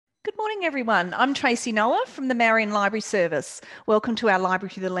Good morning, everyone. I'm Tracy Noah from the Marion Library Service. Welcome to our Library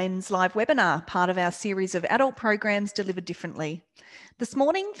Through the Lens live webinar, part of our series of adult programs delivered differently. This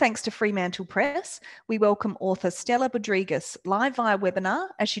morning, thanks to Fremantle Press, we welcome author Stella Budrikis live via webinar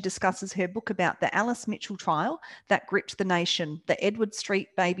as she discusses her book about the Alice Mitchell trial that gripped the nation, the Edward Street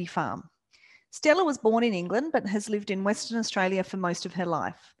Baby Farm. Stella was born in England but has lived in Western Australia for most of her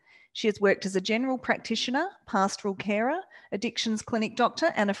life. She has worked as a general practitioner, pastoral carer, addictions clinic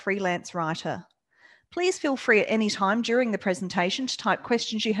doctor, and a freelance writer. Please feel free at any time during the presentation to type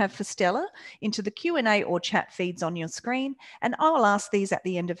questions you have for Stella into the Q&A or chat feeds on your screen, and I will ask these at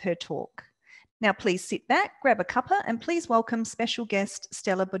the end of her talk. Now please sit back, grab a cuppa, and please welcome special guest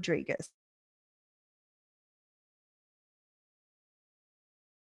Stella Budrikis.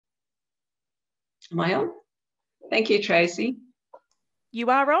 Am I on? Thank you, Tracy. You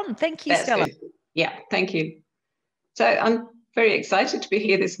are on. Thank you, Stella. Good. Yeah, thank you. So I'm very excited to be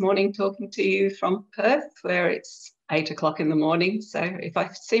here this morning talking to you from Perth, where it's 8 o'clock in the morning. So if I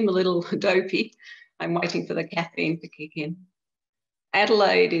seem a little dopey, I'm waiting for the caffeine to kick in.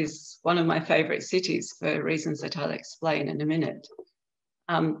 Adelaide is one of my favourite cities for reasons that I'll explain in a minute.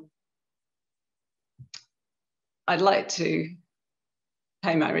 I'd like to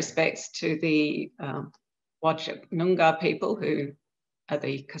pay my respects to the Whadjuk Noongar people who are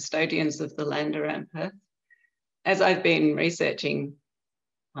the custodians of the land around Perth. As I've been researching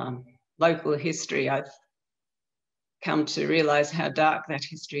local history, I've come to realise how dark that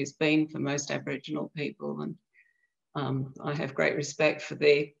history has been for most Aboriginal people, and I have great respect for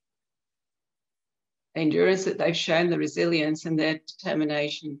the endurance that they've shown, the resilience and their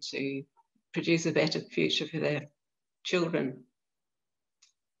determination to produce a better future for their children.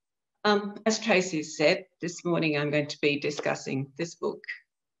 As Tracy said, this morning I'm going to be discussing this book,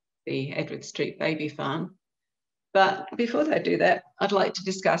 The Edward Street Baby Farm. But before I do that, I'd like to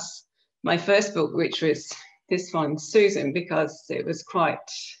discuss my first book, which was this one, Susan, because it was quite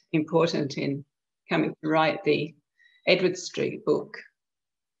important in coming to write the Edward Street book.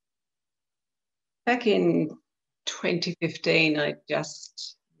 Back in 2015, I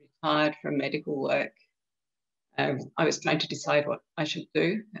just retired from medical work. I was trying to decide what I should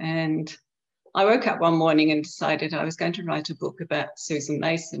do, and I woke up one morning and decided I was going to write a book about Susan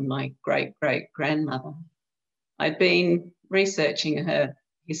Mason, my great-great-grandmother. I'd been researching her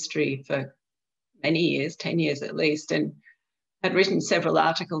history for many years, 10 years at least, and had written several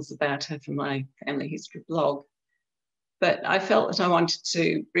articles about her for my family history blog. But I felt that I wanted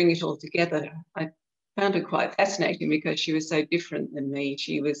to bring it all together. I found her quite fascinating because she was so different than me.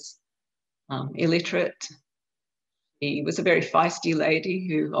 She was illiterate. She was a very feisty lady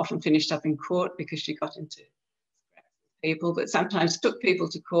who often finished up in court because she got into scraps with people, but sometimes took people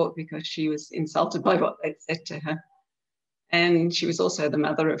to court because she was insulted by what they'd said to her. And she was also the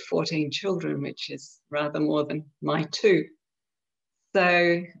mother of 14 children, which is rather more than my 2.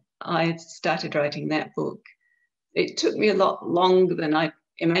 So I started writing that book. It took me a lot longer than I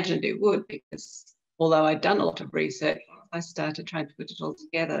imagined it would, because although I'd done a lot of research, I started trying to put it all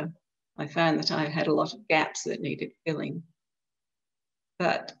together. I found that I had a lot of gaps that needed filling.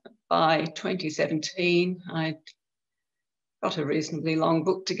 But by 2017, I'd got a reasonably long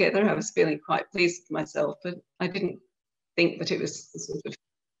book together. I was feeling quite pleased with myself, but I didn't think that it was the sort of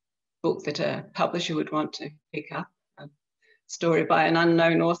book that a publisher would want to pick up, a story by an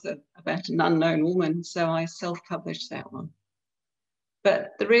unknown author about an unknown woman. So I self-published that one.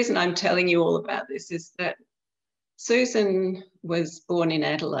 But the reason I'm telling you all about this is that Susan was born in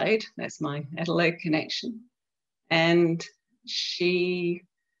Adelaide. That's my Adelaide connection. And she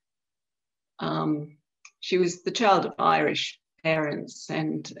was the child of Irish parents.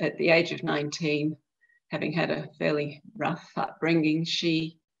 And at the age of 19, having had a fairly rough upbringing,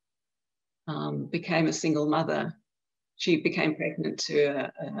 she became a single mother. She became pregnant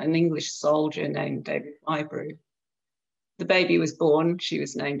to an English soldier named David Wybrew. The baby was born. She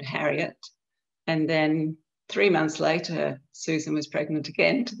was named Harriet. And then 3 months later, Susan was pregnant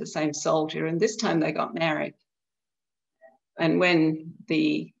again to the same soldier, and this time they got married. And when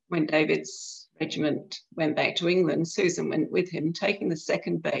David's regiment went back to England, Susan went with him, taking the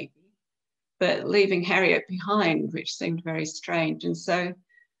second baby, but leaving Harriet behind, which seemed very strange. And so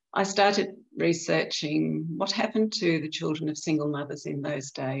I started researching what happened to the children of single mothers in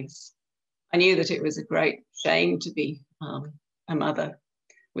those days. I knew that it was a great shame to be a mother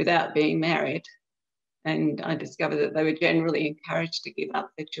without being married. And I discovered that they were generally encouraged to give up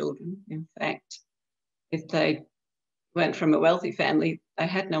their children. In fact, if they weren't from a wealthy family, they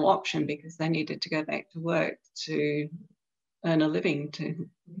had no option because they needed to go back to work to earn a living to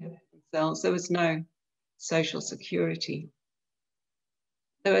themselves. There was no social security.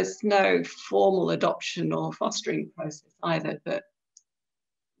 there was no formal adoption or fostering process either, but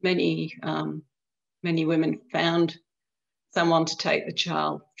many women found someone to take the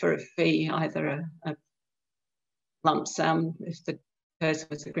child for a fee, either a lump sum if the person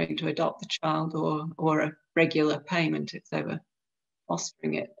was agreeing to adopt the child, or a regular payment if they were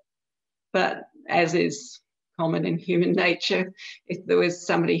fostering it. But as is common in human nature, if there was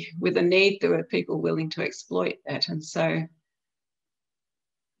somebody with a need, there were people willing to exploit that. And so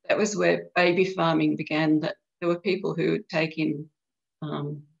that was where baby farming began, that there were people who would take in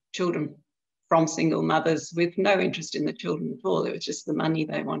children from single mothers with no interest in the children at all. It was just the money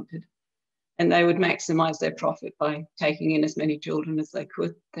they wanted. And they would maximize their profit by taking in as many children as they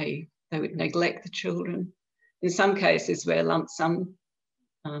could. They would neglect the children. In some cases where lump sum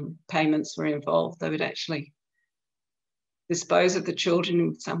payments were involved, they would actually dispose of the children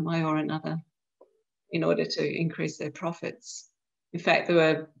in some way or another in order to increase their profits. In fact, there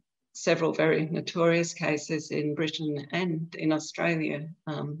were several very notorious cases in Britain and in Australia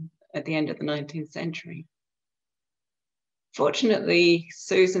at the end of the 19th century. Fortunately,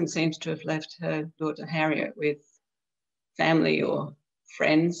 Susan seems to have left her daughter Harriet with family or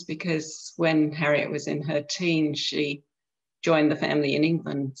friends, because when Harriet was in her teens, she joined the family in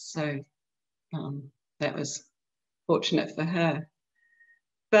England. So that was fortunate for her.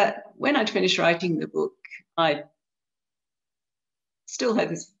 But when I'd finished writing the book, I still had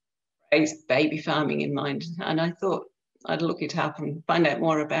this phrase baby farming in mind, and I thought I'd look it up and find out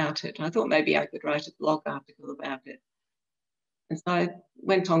more about it. I thought maybe I could write a blog article about it. And so I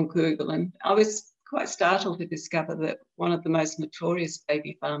went on Google, and I was quite startled to discover that one of the most notorious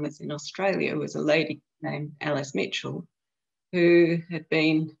baby farmers in Australia was a lady named Alice Mitchell, who had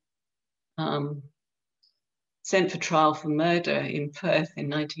been sent for trial for murder in Perth in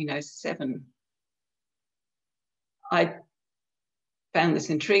 1907. I found this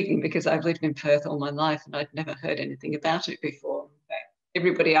intriguing because I've lived in Perth all my life and I'd never heard anything about it before. In fact,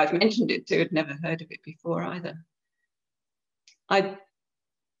 everybody I've mentioned it to had never heard of it before either. I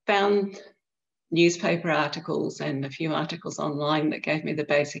found newspaper articles and a few articles online that gave me the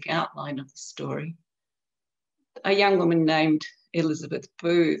basic outline of the story. A young woman named Ethel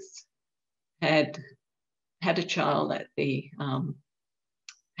Booth had a child at the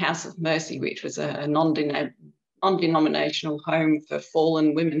House of Mercy, which was a non-denominational home for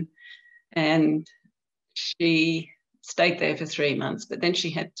fallen women. And she stayed there for 3 months, but then she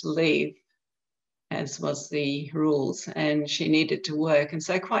had to leave, as was the rules, and she needed to work. And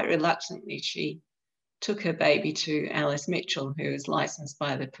so quite reluctantly, she took her baby to Alice Mitchell, who was licensed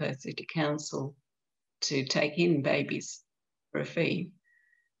by the Perth City Council to take in babies for a fee.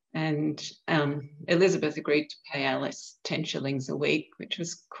 And Elizabeth agreed to pay Alice 10 shillings a week, which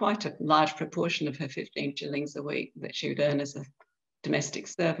was quite a large proportion of her 15 shillings a week that she would earn as a domestic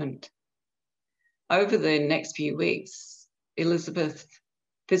servant. Over the next few weeks, Elizabeth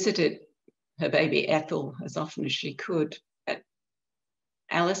visited her baby Ethel as often as she could. But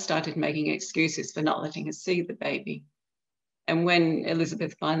Alice started making excuses for not letting her see the baby. And when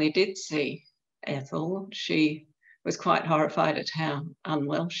Elizabeth finally did see Ethel, she was quite horrified at how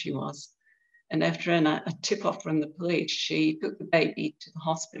unwell she was. And after a tip-off from the police, she took the baby to the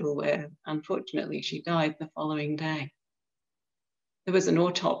hospital, where unfortunately she died the following day. There was an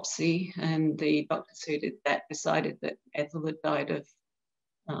autopsy, and the doctors who did that decided that Ethel had died of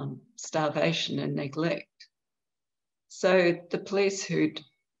starvation and neglect. So the police, who'd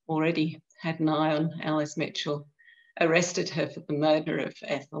already had an eye on Alice Mitchell, arrested her for the murder of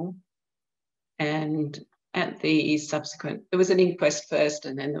Ethel. And at the subsequent, there was an inquest first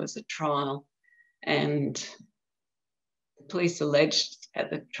and then there was a trial. And the police alleged at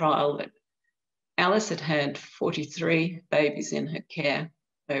the trial that Alice had had 43 babies in her care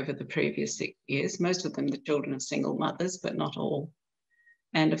over the previous 6 years, most of them the children of single mothers, but not all.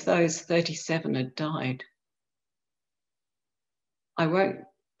 And of those, 37 had died. I won't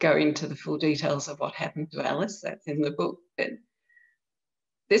go into the full details of what happened to Alice, that's in the book, but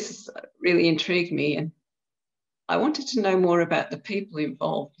this really intrigued me, and I wanted to know more about the people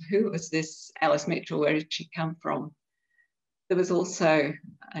involved. Who was this Alice Mitchell? Where did she come from? There was also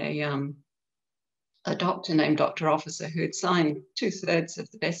a doctor named Dr. Officer who had signed 2/3 of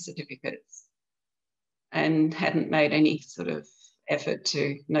the death certificates and hadn't made any sort of effort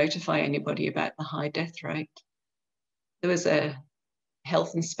to notify anybody about the high death rate. There was a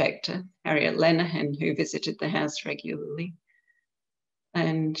health inspector, Harriet Lenihan, who visited the house regularly,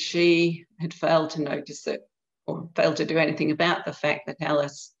 and she had failed to notice it, or failed to do anything about the fact that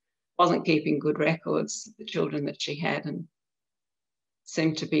Alice wasn't keeping good records of the children that she had, and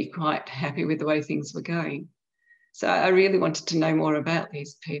seemed to be quite happy with the way things were going. So I really wanted to know more about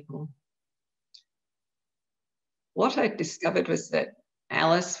these people. What I discovered was that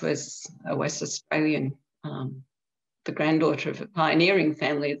Alice was a West Australian, the granddaughter of a pioneering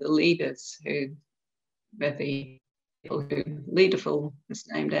family, the Leaders, who were the people who Leaderville was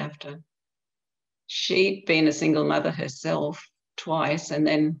named after. She'd been a single mother herself twice and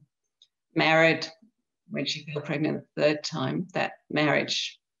then married when she fell pregnant the third time. That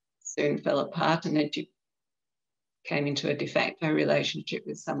marriage soon fell apart, and then she came into a de facto relationship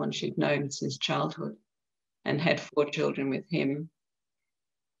with someone she'd known since childhood and had 4 children with him.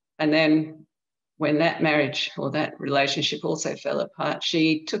 And then when that marriage or that relationship also fell apart,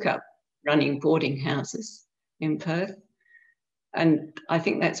 she took up running boarding houses in Perth. And I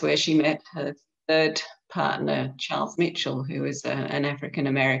think that's where she met her third partner, Charles Mitchell, who was an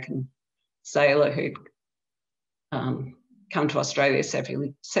African-American sailor who'd come to Australia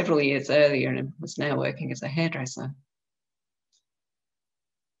several years earlier and was now working as a hairdresser.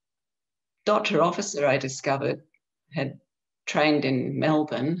 Dr. Officer, I discovered, had trained in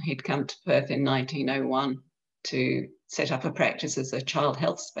Melbourne. He'd come to Perth in 1901 to set up a practice as a child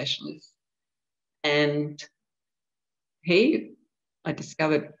health specialist. And he, I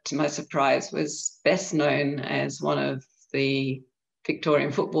discovered to my surprise, was best known as one of the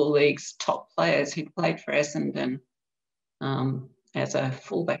Victorian Football League's top players. He'd played for Essendon as a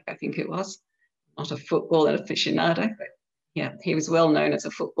fullback, I think it was. Not a footballer aficionado, but yeah, he was well known as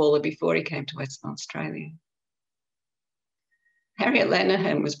a footballer before he came to Western Australia. Harriet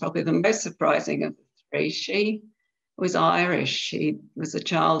Lenihan was probably the most surprising of the three. She was Irish. She was a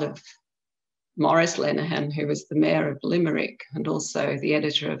child of Maurice Lenihan, who was the mayor of Limerick and also the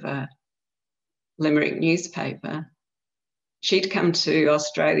editor of a Limerick newspaper. She'd come to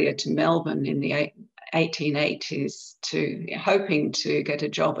Australia, to Melbourne in the 1880s, hoping to get a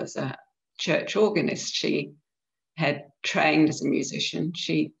job as a church organist. She had trained as a musician.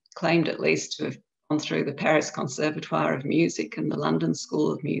 She claimed at least to have gone through the Paris Conservatoire of Music and the London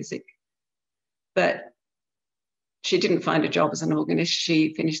School of Music. But she didn't find a job as an organist.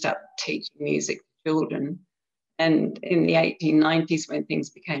 She finished up teaching music to children. And in the 1890s, when things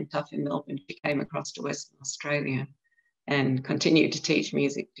became tough in Melbourne, she came across to Western Australia and continued to teach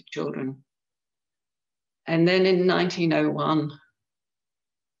music to children. And then in 1901,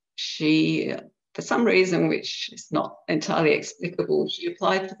 she, for some reason which is not entirely explicable, she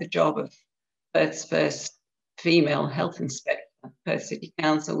applied for the job of Perth's first female health inspector. Perth City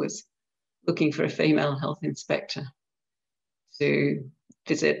Council was looking for a female health inspector to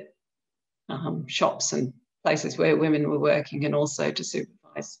visit shops and places where women were working, and also to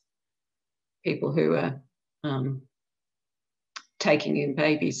supervise people who were taking in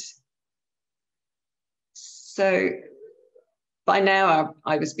babies. So by now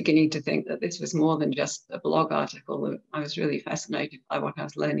I was beginning to think that this was more than just a blog article. I was really fascinated by what I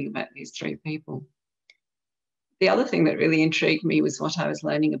was learning about these three people. The other thing that really intrigued me was what I was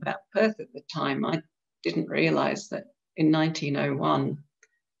learning about Perth at the time. I didn't realise that in 1901,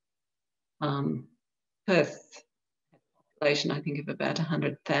 Perth had a population, I think, of about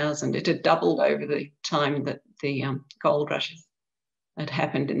 100,000. It had doubled over the time that the gold rushes had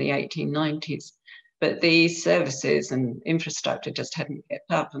happened in the 1890s. But the services and infrastructure just hadn't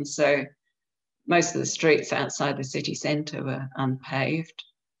kept up. And so most of the streets outside the city centre were unpaved.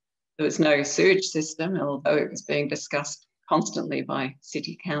 There was no sewage system, although it was being discussed constantly by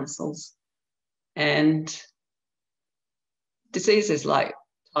city councils. And diseases like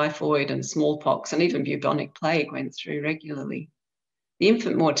typhoid and smallpox and even bubonic plague went through regularly. The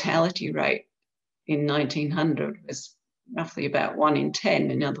infant mortality rate in 1900 was roughly about 1 in 10.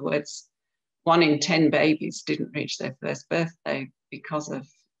 In other words, 1 in 10 babies didn't reach their first birthday because of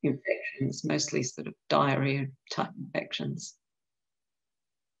infections, mostly sort of diarrhea type infections.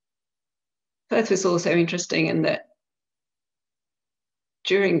 Perth was also interesting in that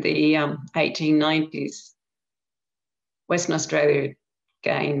during the 1890s, Western Australia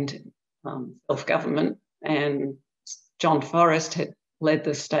gained self-government, and John Forrest had led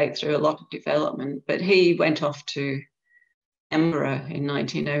the state through a lot of development, but he went off to Canberra in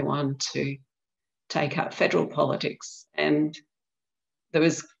 1901 to take up federal politics, and there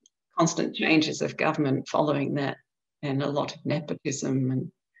was constant changes of government following that and a lot of nepotism,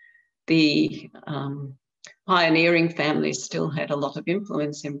 and the pioneering families still had a lot of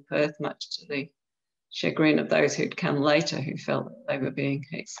influence in Perth, much to the chagrin of those who'd come later who felt that they were being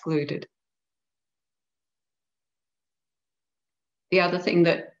excluded. The other thing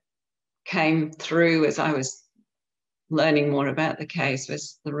that came through as I was learning more about the case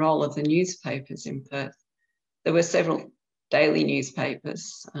was the role of the newspapers in Perth. There were several daily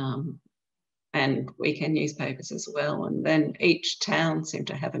newspapers, and weekend newspapers as well. And then each town seemed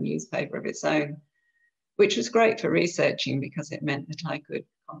to have a newspaper of its own, which was great for researching because it meant that I could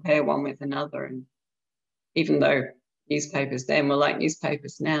compare one with another. And even though newspapers then were like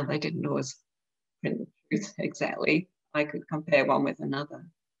newspapers now, they didn't always print the truth exactly. I could compare one with another.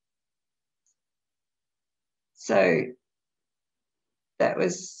 So that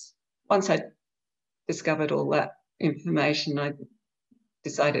was, once I discovered all that information, I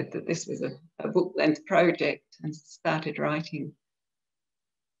decided that this was a book-length project and started writing.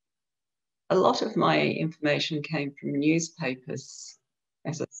 A lot of my information came from newspapers.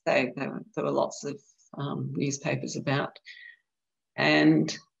 As I say, there were lots of newspapers about.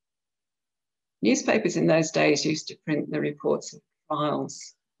 And newspapers in those days used to print the reports of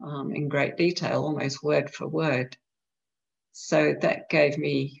trials in great detail, almost word for word. So that gave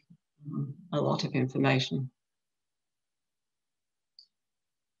me a lot of information.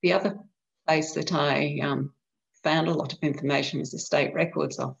 The other place that I found a lot of information was the State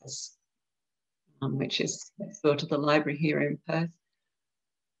Records Office, which is next door to the library here in Perth.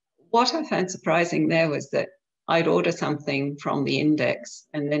 What I found surprising there was that I'd order something from the index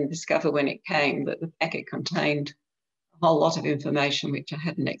and then discover when it came that the packet contained a whole lot of information which I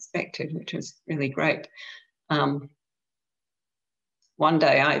hadn't expected, which was really great. One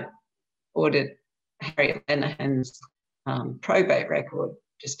day I ordered Harriet Lenihan's probate record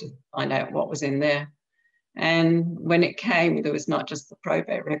just to find out what was in there. And when it came, there was not just the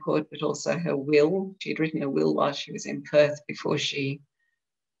probate record, but also her will. She'd written a will while she was in Perth before she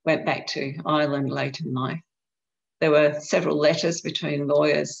went back to Ireland late in life. There were several letters between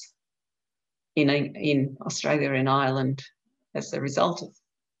lawyers in Australia and Ireland as a result of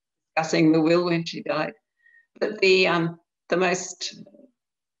discussing the will when she died. But the most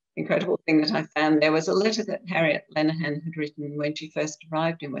incredible thing that I found there was a letter that Harriet Lenihan had written when she first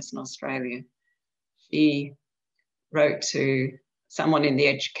arrived in Western Australia. She wrote to someone in the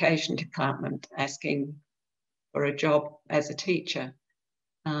education department asking for a job as a teacher.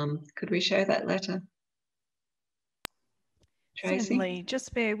 Could we show that letter, Tracy? Certainly.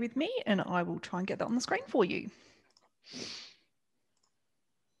 Just bear with me and I will try and get that on the screen for you.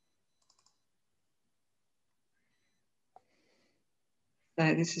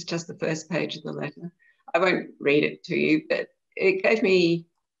 So this is just the first page of the letter. I won't read it to you, but it gave me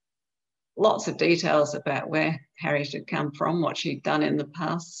lots of details about where Harriet had come from, what she'd done in the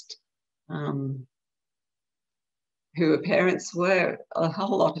past, who her parents were, a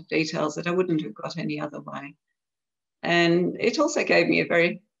whole lot of details that I wouldn't have got any other way. And it also gave me a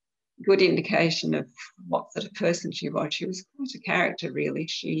very good indication of what sort of person she was. She was quite a character, really.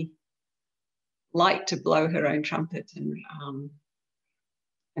 She liked to blow her own trumpet and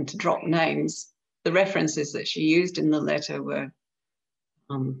to drop names. The references that she used in the letter were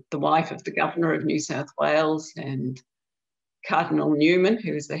the wife of the Governor of New South Wales and Cardinal Newman,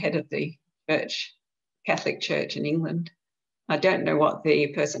 who was the head of the church, Catholic Church in England. I don't know what the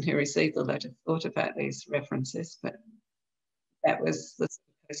person who received the letter thought about these references, but that was the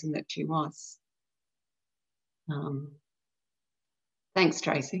person that she was. Thanks,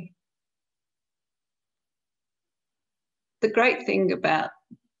 Tracy. The great thing about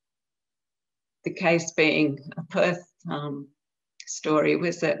the case being a Perth story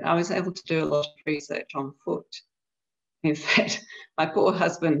was that I was able to do a lot of research on foot. In fact, my poor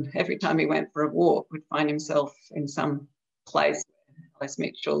husband, every time he went for a walk, would find himself in some place where Alice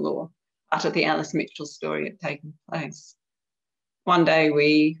Mitchell or part of the Alice Mitchell story had taken place. One day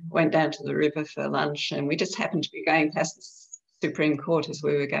we went down to the river for lunch and we just happened to be going past the Supreme Court as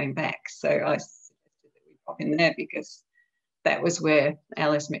we were going back. So I suggested that we pop in there because that was where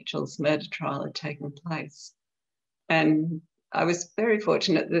Alice Mitchell's murder trial had taken place. And I was very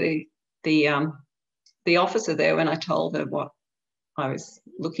fortunate that the officer there, when I told her what I was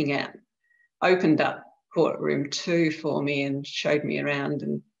looking at, opened up courtroom 2 for me and showed me around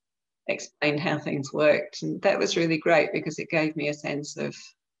and explained how things worked. And that was really great because it gave me a sense of,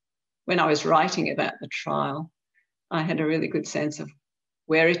 when I was writing about the trial, I had a really good sense of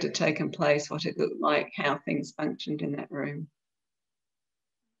where it had taken place, what it looked like, how things functioned in that room.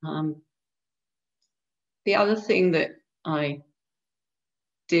 The other thing that I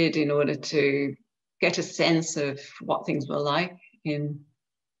did in order to get a sense of what things were like in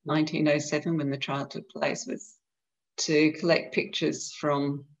 1907 when the trial took place was to collect pictures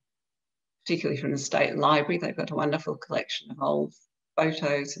from, particularly from the State Library. They've got a wonderful collection of old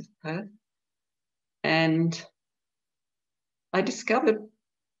photos of Perth. And I discovered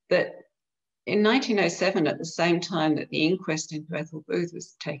that in 1907, at the same time that the inquest into Ethel Booth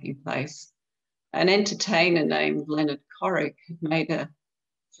was taking place, an entertainer named Leonard Corrick had made a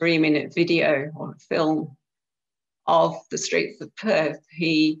 3-minute video or film of the streets of Perth.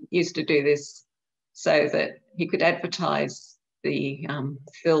 He used to do this so that he could advertise the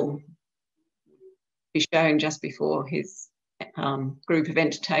film, be shown just before his group of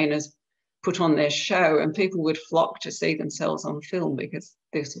entertainers put on their show, and people would flock to see themselves on film because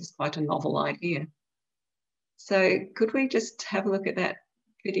this was quite a novel idea. So could we just have a look at that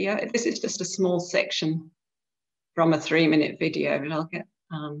video? This is just a small section from a 3-minute video, but I'll get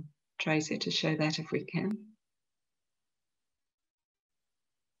Tracy to show that if we can.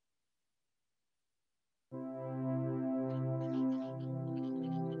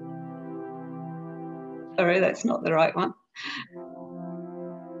 Sorry, that's not the right one.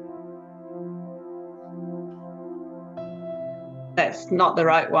 That's not the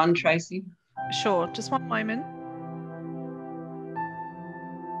right one, Tracy. Sure, just one moment.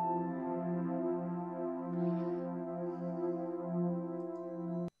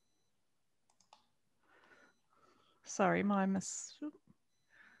 Sorry, my mistake.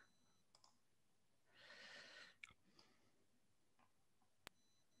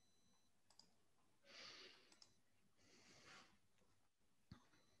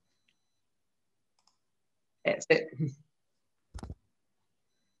 That's it.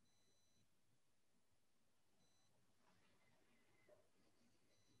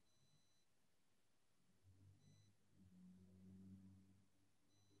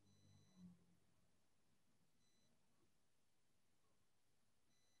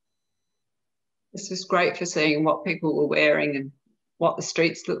 This was great for seeing what people were wearing and what the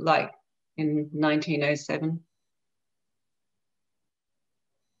streets looked like in 1907.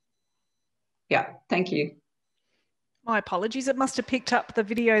 Yeah, thank you. My apologies. It must have picked up the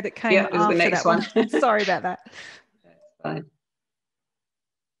video that came Yeah, it was after the next that one. Sorry about that. That's fine.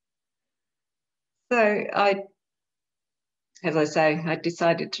 So as I say, I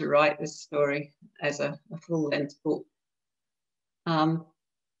decided to write this story as a full-length book.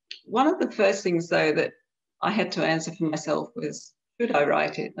 One of the first things, though, that I had to answer for myself was, should I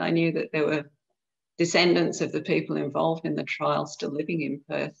write it? I knew that there were descendants of the people involved in the trial still living in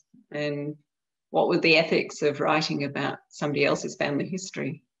Perth, and what were the ethics of writing about somebody else's family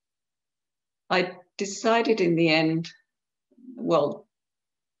history? I decided in the end, well,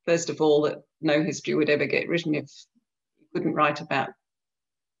 first of all, that no history would ever get written if you couldn't write about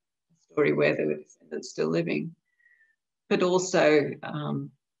a story where there were descendants still living. But also,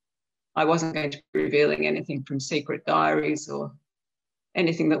 I wasn't going to be revealing anything from secret diaries or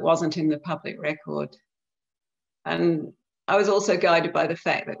anything that wasn't in the public record. And I was also guided by the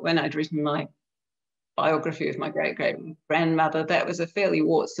fact that when I'd written my biography of my great-great-grandmother, that was a fairly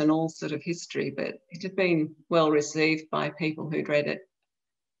warts and all sort of history, but it had been well received by people who'd read it,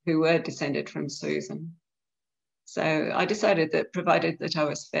 who were descended from Susan. So I decided that, provided that I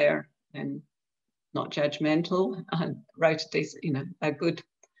was fair and not judgmental, I wrote a good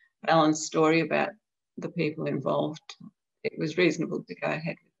balanced story about the people involved. It was reasonable to go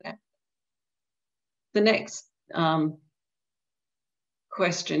ahead with that. The next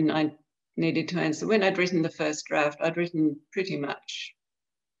question I needed to answer, when I'd written the first draft, I'd written pretty much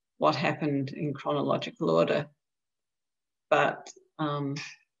what happened in chronological order, but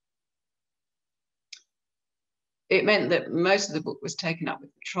it meant that most of the book was taken up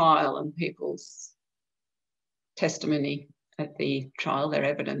with the trial and people's testimony at the trial, their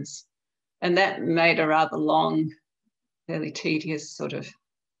evidence. And that made a rather long, fairly tedious sort of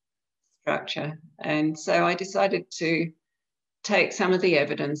structure. And so I decided to take some of the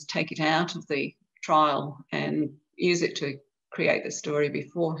evidence, take it out of the trial and use it to create the story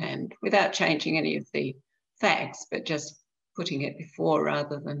beforehand without changing any of the facts, but just putting it before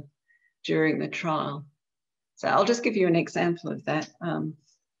rather than during the trial. So I'll just give you an example of that.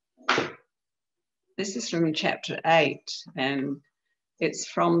 This is from chapter 8, and it's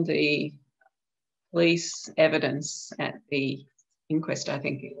from the police evidence at the inquest, I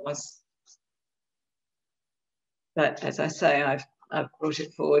think it was. But as I say, I've brought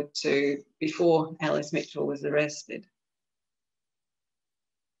it forward to before Alice Mitchell was arrested.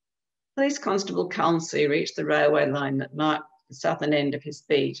 Police Constable Culmsey reached the railway line that marked the southern end of his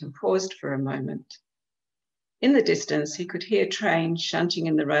beat and paused for a moment. In the distance, he could hear trains shunting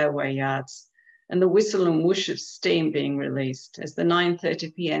in the railway yards and the whistle and whoosh of steam being released as the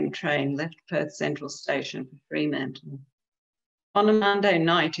 9:30 p.m. train left Perth Central Station for Fremantle. On a Monday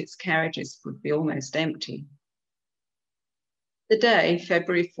night, its carriages would be almost empty. The day,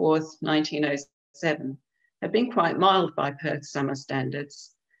 February 4th, 1907, had been quite mild by Perth summer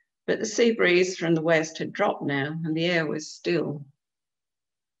standards, but the sea breeze from the west had dropped now and the air was still.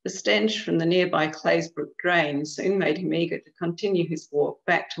 The stench from the nearby Claysbrook drain soon made him eager to continue his walk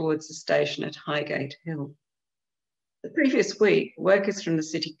back towards the station at Highgate Hill. The previous week, workers from the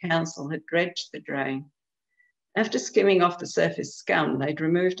City Council had dredged the drain. After skimming off the surface scum, they'd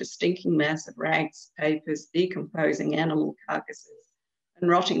removed a stinking mass of rags, papers, decomposing animal carcasses, and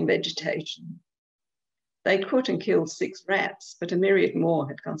rotting vegetation. They'd caught and killed 6 rats, but a myriad more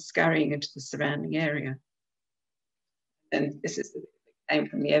had gone scurrying into the surrounding area. And this is the came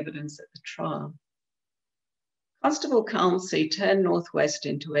from the evidence at the trial. Constable Culmsey turned northwest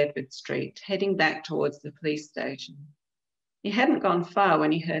into Edward Street, heading back towards the police station. He hadn't gone far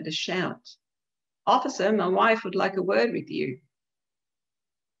when he heard a shout. "Officer, my wife would like a word with you."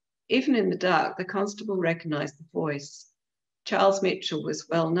 Even in the dark, the constable recognised the voice. Charles Mitchell was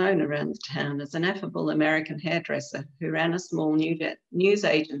well known around the town as an affable American hairdresser who ran a small news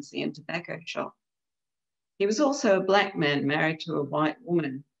agency and tobacco shop. He was also a black man married to a white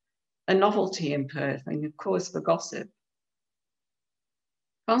woman, a novelty in Perth and of course for gossip.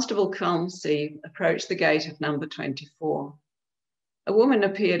 Constable Culmsey approached the gate of number 24. A woman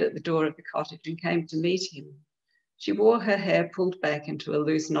appeared at the door of the cottage and came to meet him. She wore her hair pulled back into a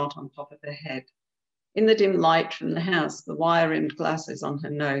loose knot on top of her head. In the dim light from the house, the wire-rimmed glasses on her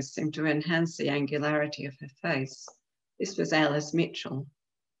nose seemed to enhance the angularity of her face. This was Alice Mitchell.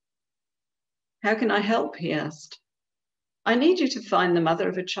 "How can I help?" he asked. "I need you to find the mother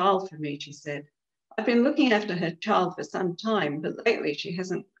of a child for me," she said. "I've been looking after her child for some time, but lately she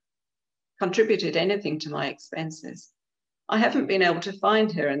hasn't contributed anything to my expenses. I haven't been able to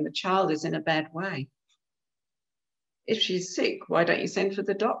find her and the child is in a bad way." "If she's sick, why don't you send for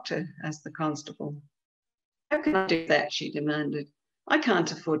the doctor?" asked the constable. "How can I do that?" she demanded. "I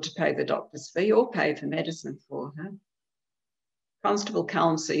can't afford to pay the doctor's fee or pay for medicine for her." Constable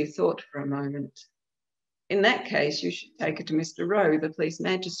Culmsey thought for a moment. "In that case, you should take her to Mr. Rowe, the police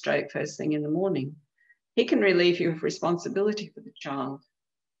magistrate, first thing in the morning. He can relieve you of responsibility for the child."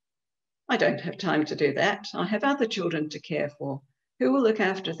 "I don't have time to do that. I have other children to care for. Who will look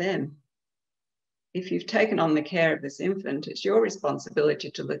after them?" "If you've taken on the care of this infant, it's your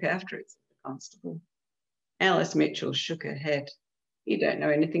responsibility to look after it," said the constable. Alice Mitchell shook her head. "You don't know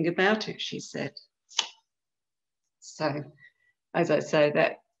anything about it," she said. So, as I say,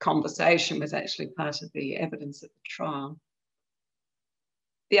 that conversation was actually part of the evidence at the trial.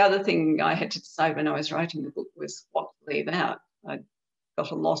 The other thing I had to decide when I was writing the book was what to leave out. I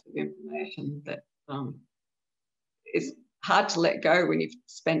got a lot of information that is hard to let go when you've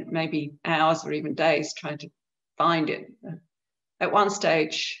spent maybe hours or even days trying to find it. At one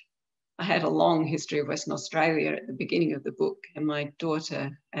stage, I had a long history of Western Australia at the beginning of the book, and my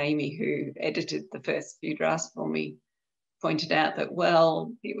daughter, Amy, who edited the first few drafts for me, pointed out that,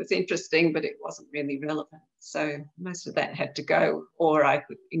 well, it was interesting, but it wasn't really relevant. So most of that had to go, or I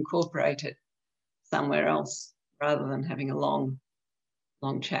could incorporate it somewhere else rather than having a long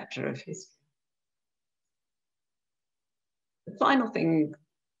chapter of history. The final thing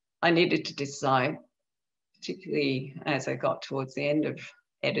I needed to decide, particularly as I got towards the end of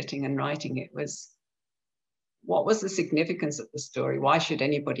editing and writing it, was what was the significance of the story? Why should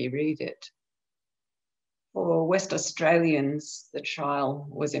anybody read it? For West Australians, the trial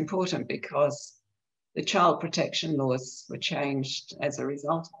was important because the child protection laws were changed as a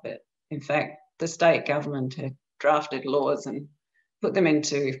result of it. In fact, the state government had drafted laws and put them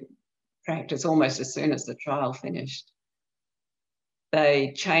into practice almost as soon as the trial finished.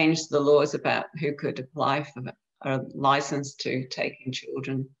 They changed the laws about who could apply for a license to take in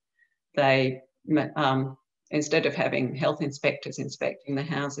children. They, instead of having health inspectors inspecting the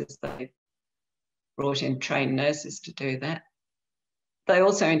houses, they brought in trained nurses to do that. They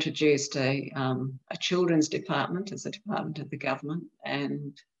also introduced a children's department as a department of the government,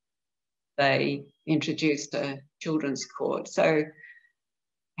 and they introduced a children's court. So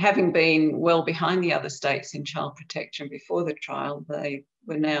having been well behind the other states in child protection before the trial, they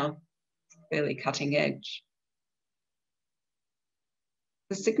were now fairly cutting edge.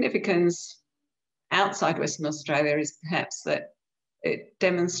 The significance outside Western Australia is perhaps that it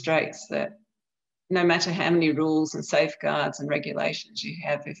demonstrates that no matter how many rules and safeguards and regulations you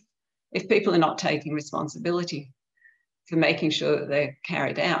have, if people are not taking responsibility for making sure that they're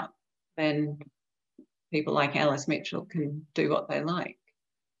carried out, then people like Alice Mitchell can do what they like.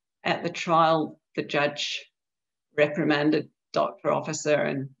 At the trial, the judge reprimanded Dr. Officer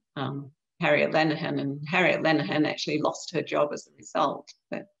and Harriet Lenihan, and Harriet Lenihan actually lost her job as a result.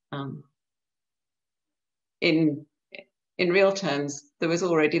 But in real terms, there was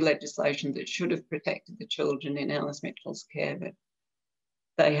already legislation that should have protected the children in Alice Mitchell's care, but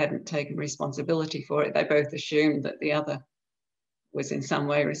they hadn't taken responsibility for it. They both assumed that the other was in some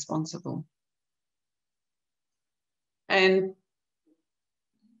way responsible. And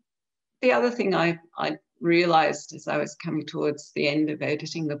the other thing I realised as I was coming towards the end of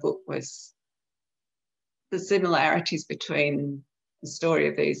editing the book was the similarities between the story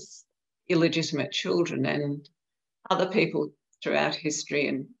of these illegitimate children and other people throughout history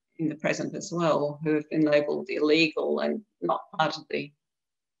and in the present as well, who have been labelled illegal and not part of the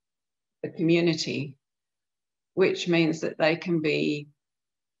community, which means that they can be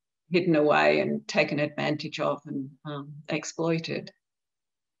hidden away and taken advantage of and exploited.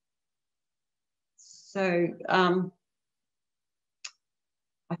 So I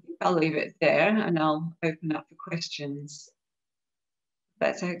think I'll leave it there and I'll open up for questions.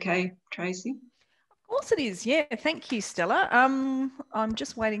 That's okay, Tracy? Of course it is. Yeah, thank you, Stella. I'm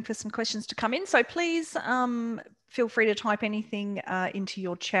just waiting for some questions to come in. So please feel free to type anything into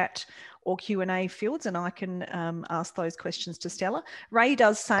your chat or Q&A fields and I can ask those questions to Stella. Ray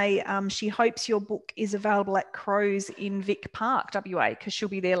does say she hopes your book is available at Crows in Vic Park, WA, because she'll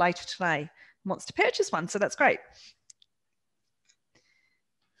be there later today and wants to purchase one. So that's great.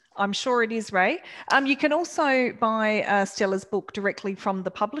 I'm sure it is, Ray. You can also buy Stella's book directly from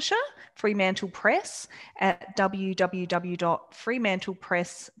the publisher, Fremantle Press, at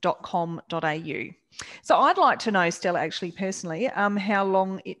www.fremantlepress.com.au. So I'd like to know, Stella, actually personally, how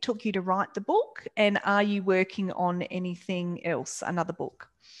long it took you to write the book, and are you working on anything else, another book?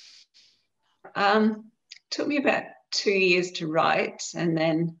 Took me about 2 years to write, and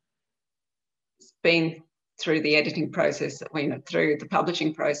then it's been through the editing process, through the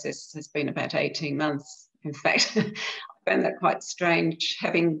publishing process, has been about 18 months. In fact, I found that quite strange,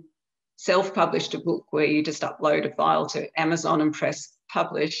 having self-published a book where you just upload a file to Amazon and press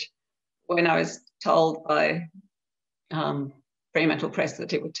publish, when I was told by Fremantle Press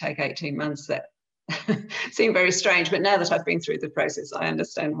that it would take 18 months. That seemed very strange, but now that I've been through the process, I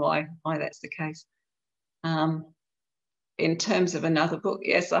understand why that's the case. In terms of another book,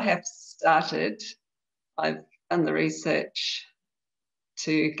 yes, I have started. I've done the research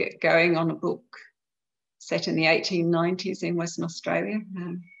to get going on a book set in the 1890s in Western Australia.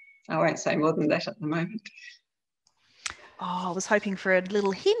 I won't say more than that at the moment. Oh, I was hoping for a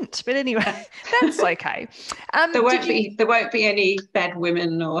little hint, but anyway, that's okay. There won't be any bad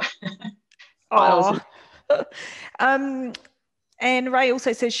women or and Ray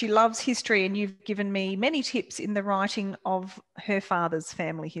also says she loves history, and you've given me many tips in the writing of her father's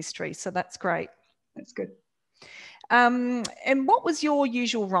family history. So that's great. That's good. And what was your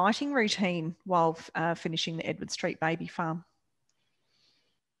usual writing routine while finishing the Edward Street Baby Farm?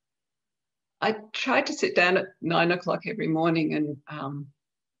 I tried to sit down at 9 o'clock every morning and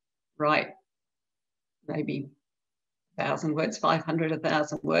write maybe 1,000 words, 500,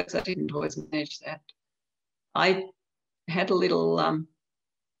 1,000 words. I didn't always manage that. I had a little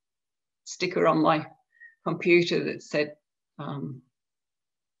sticker on my computer that said,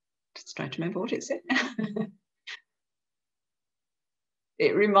 just trying to remember what it said.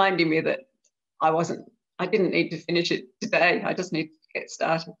 It reminded me that I didn't need to finish it today. I just need to get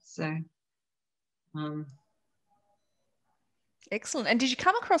started. So. Excellent. And did you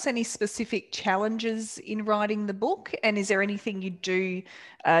come across any specific challenges in writing the book? And is there anything you do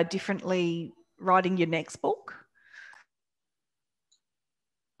differently writing your next book?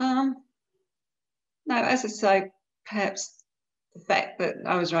 No, as I say, perhaps the fact that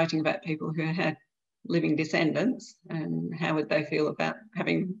I was writing about people who had living descendants and how would they feel about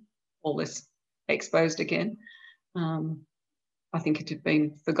having all this exposed again. I think it had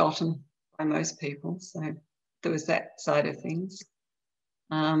been forgotten by most people, so there was that side of things.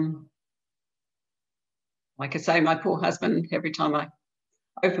 Like I say, my poor husband, every time I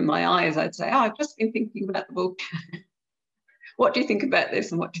open my eyes, I'd say, I've just been thinking about the book. What do you think about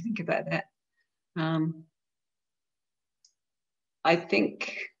this and what do you think about that? I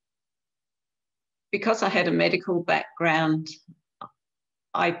think because I had a medical background,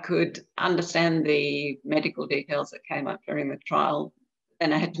 I could understand the medical details that came up during the trial,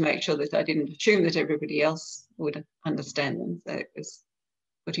 and I had to make sure that I didn't assume that everybody else would understand them. So it was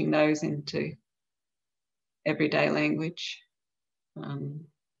putting those into everyday language.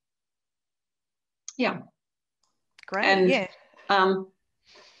 Yeah. Great, and, yeah. I'm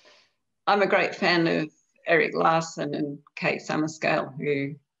a great fan of Eric Larson and Kate Summerscale,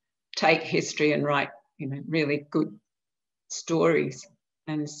 who take history and write, really good stories.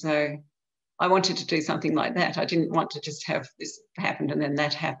 And so I wanted to do something like that. I didn't want to just have this happened and then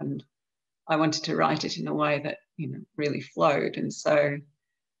that happened. I wanted to write it in a way that, really flowed. And so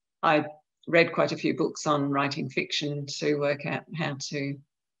I read quite a few books on writing fiction to work out how to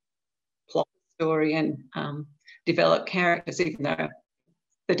plot story and develop characters, even though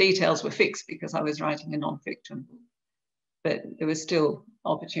the details were fixed because I was writing a non-fiction book. But there were still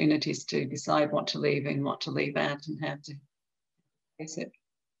opportunities to decide what to leave in, what to leave out, and how to face it.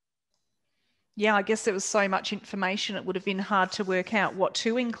 Yeah, I guess there was so much information, it would have been hard to work out what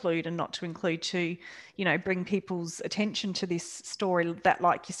to include and not to include to, you know, bring people's attention to this story that,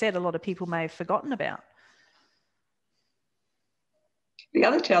 like you said, a lot of people may have forgotten about. The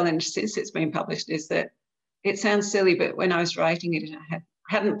other challenge since it's been published is that it sounds silly, but when I was writing it, I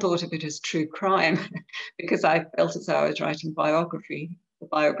hadn't thought of it as true crime because I felt as though I was writing biography, the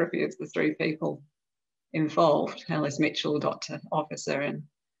biography of the three people involved, Alice Mitchell, Dr. Officer, and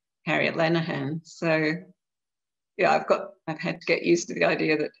Harriet Lenihan. So yeah, I've had to get used to the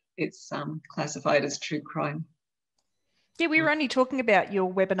idea that it's classified as true crime. Yeah, we were only talking about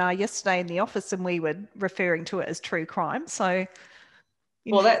your webinar yesterday in the office and we were referring to it as true crime. So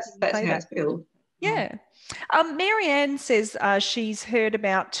well, that's how it's billed. Yeah. Marianne says she's heard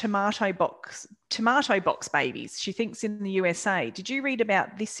about tomato box babies. She thinks in the USA. Did you read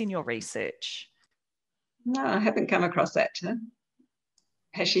about this in your research? No, I haven't come across that term.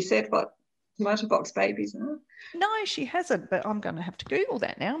 Has she said what tomato box babies are? No, she hasn't, but I'm going to have to Google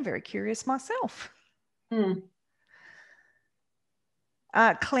that now. I'm very curious myself.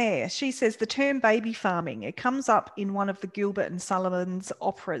 Claire, she says the term baby farming, it comes up in one of the Gilbert and Sullivan's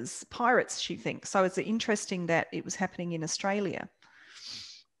operas, Pirates, she thinks. So it's interesting that it was happening in Australia.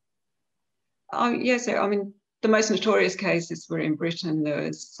 Oh, yes. I mean, the most notorious cases were in Britain. There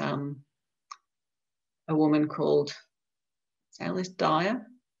was a woman called Alice Dyer,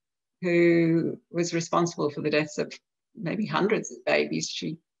 who was responsible for the deaths of maybe hundreds of babies.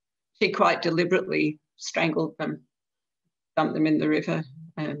 She quite deliberately strangled them, dumped them in the river,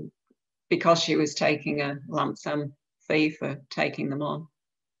 because she was taking a lump sum fee for taking them on.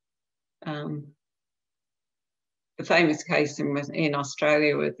 The famous case in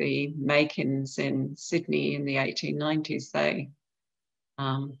Australia were the Makins in Sydney in the 1890s.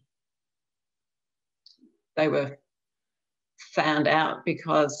 They were found out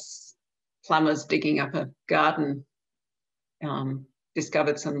because plumbers digging up a garden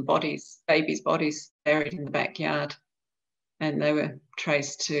discovered some babies' bodies buried in the backyard, and they were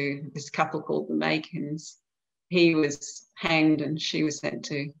traced to this couple called the Makins. He was hanged and she was sent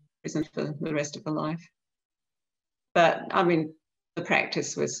to prison for the rest of her life. But I mean, the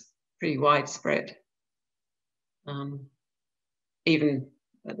practice was pretty widespread. Even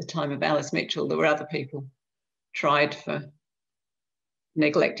at the time of Alice Mitchell, there were other people tried for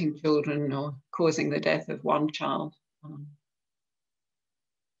neglecting children or causing the death of one child.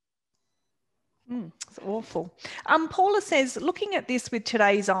 It's awful. Paula says, looking at this with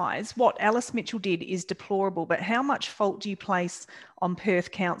today's eyes, what Alice Mitchell did is deplorable, but how much fault do you place on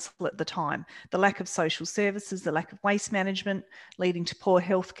Perth Council at the time? The lack of social services, the lack of waste management, leading to poor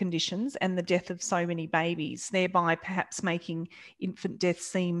health conditions and the death of so many babies, thereby perhaps making infant death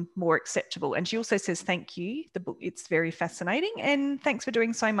seem more acceptable. And she also says, thank you. The book, it's very fascinating. And thanks for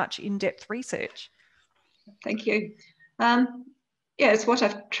doing so much in-depth research. Thank you. Yes, what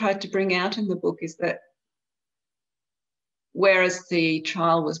I've tried to bring out in the book is that whereas the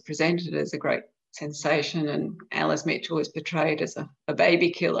trial was presented as a great sensation and Alice Mitchell was portrayed as a baby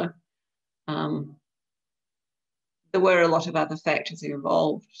killer, there were a lot of other factors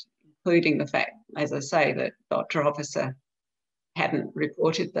involved, including the fact, as I say, that Dr. Officer hadn't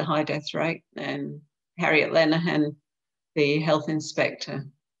reported the high death rate, and Harriet Lenihan, the health inspector,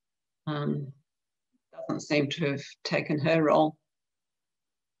 doesn't seem to have taken her role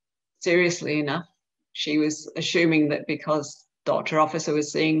seriously enough. She was assuming that because Dr. Officer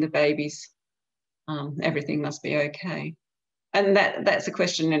was seeing the babies, everything must be okay. And that's a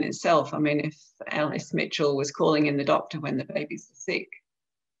question in itself. I mean, if Alice Mitchell was calling in the doctor when the babies were sick,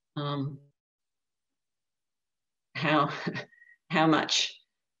 how much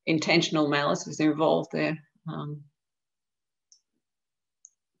intentional malice was involved there?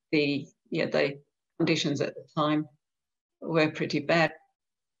 The conditions at the time were pretty bad.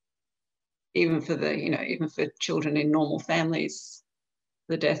 Even for children in normal families,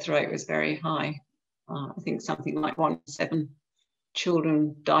 the death rate was very high. I think something like 1 in 7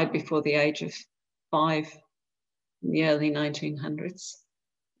 children died before the age of 5 in the early 1900s.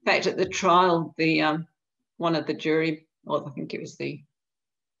 In fact, at the trial, one of the jury, or I think it was the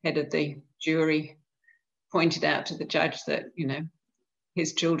head of the jury, pointed out to the judge that,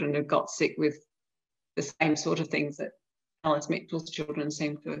 his children had got sick with the same sort of things that Alice Mitchell's children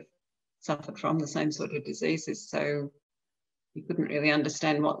seemed to have suffered from, the same sort of diseases. So he couldn't really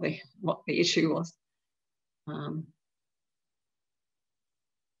understand what the issue was.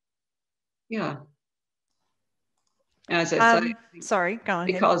 Yeah. As I say, sorry, go on.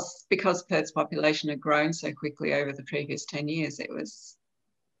 Because Perth's population had grown so quickly over the previous 10 years, it was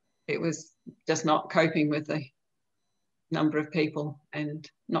just not coping with the number of people and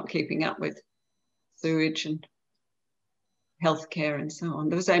not keeping up with sewage and healthcare and so on.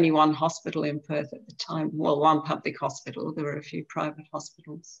 There was only one hospital in Perth at the time. Well, one public hospital. There were a few private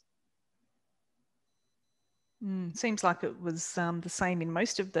hospitals. Seems like it was the same in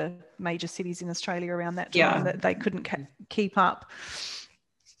most of the major cities in Australia around that time, that they couldn't keep up.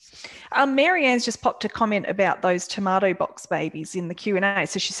 Mary Ann's just popped a comment about those tomato box babies in the Q&A.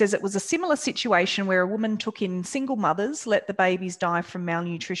 So she says it was a similar situation where a woman took in single mothers, let the babies die from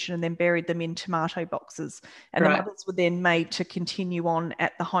malnutrition and then buried them in tomato boxes. And the mothers were then made to continue on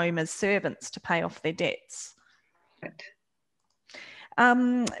at the home as servants to pay off their debts. Right.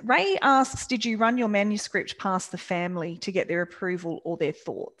 Ray asks, did you run your manuscript past the family to get their approval or their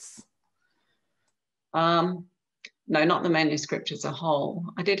thoughts? No, not the manuscript as a whole.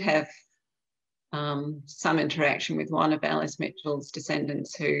 I did have some interaction with one of Alice Mitchell's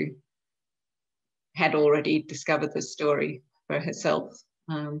descendants who had already discovered the story for herself.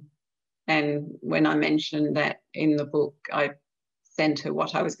 And when I mentioned that in the book, I sent her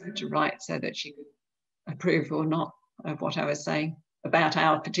what I was going to write so that she could approve or not of what I was saying about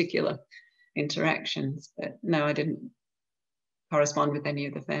our particular interactions. But no, I didn't correspond with any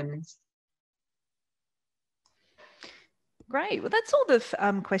of the families. Great. Well, that's all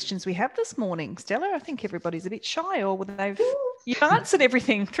the questions we have this morning, Stella. I think everybody's a bit shy, or you've answered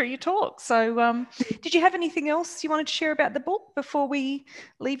everything through your talk. So did you have anything else you wanted to share about the book before we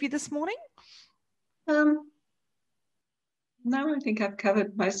leave you this morning? No, I think I've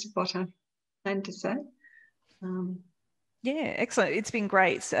covered most of what I planned to say. Yeah, excellent. It's been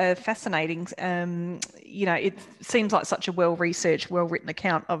great. Fascinating. You know, it seems like such a well-researched, well-written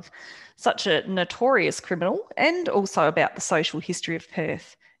account of such a notorious criminal, and also about the social history of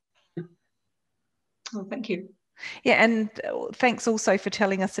Perth. Oh, thank you. Yeah, and thanks also for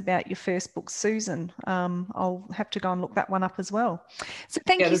telling us about your first book, Susan. I'll have to go and look that one up as well. So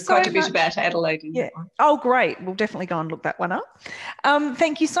thank you so much. There's quite a bit about Adelaide in that one. Oh, great. We'll definitely go and look that one up.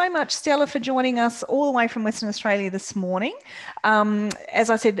 Thank you so much, Stella, for joining us all the way from Western Australia this morning.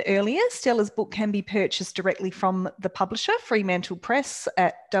 As I said earlier, Stella's book can be purchased directly from the publisher, Fremantle Press,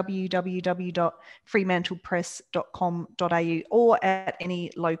 at www.fremantlepress.com.au or at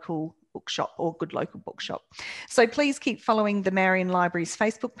any local bookshop or good local bookshop. So please keep following the Marion Library's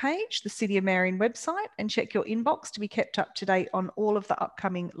Facebook page, the City of Marion website, and check your inbox to be kept up to date on all of the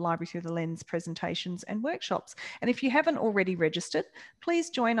upcoming Library Through the Lens presentations and workshops. And if you haven't already registered, please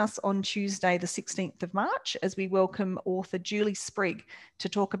join us on Tuesday, the 16th of March, as we welcome author Julie Sprigg to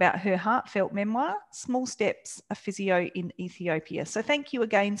talk about her heartfelt memoir, Small Steps, A Physio in Ethiopia. So thank you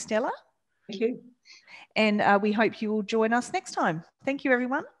again, Stella. Thank you. And we hope you will join us next time. Thank you,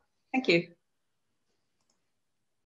 everyone. Thank you.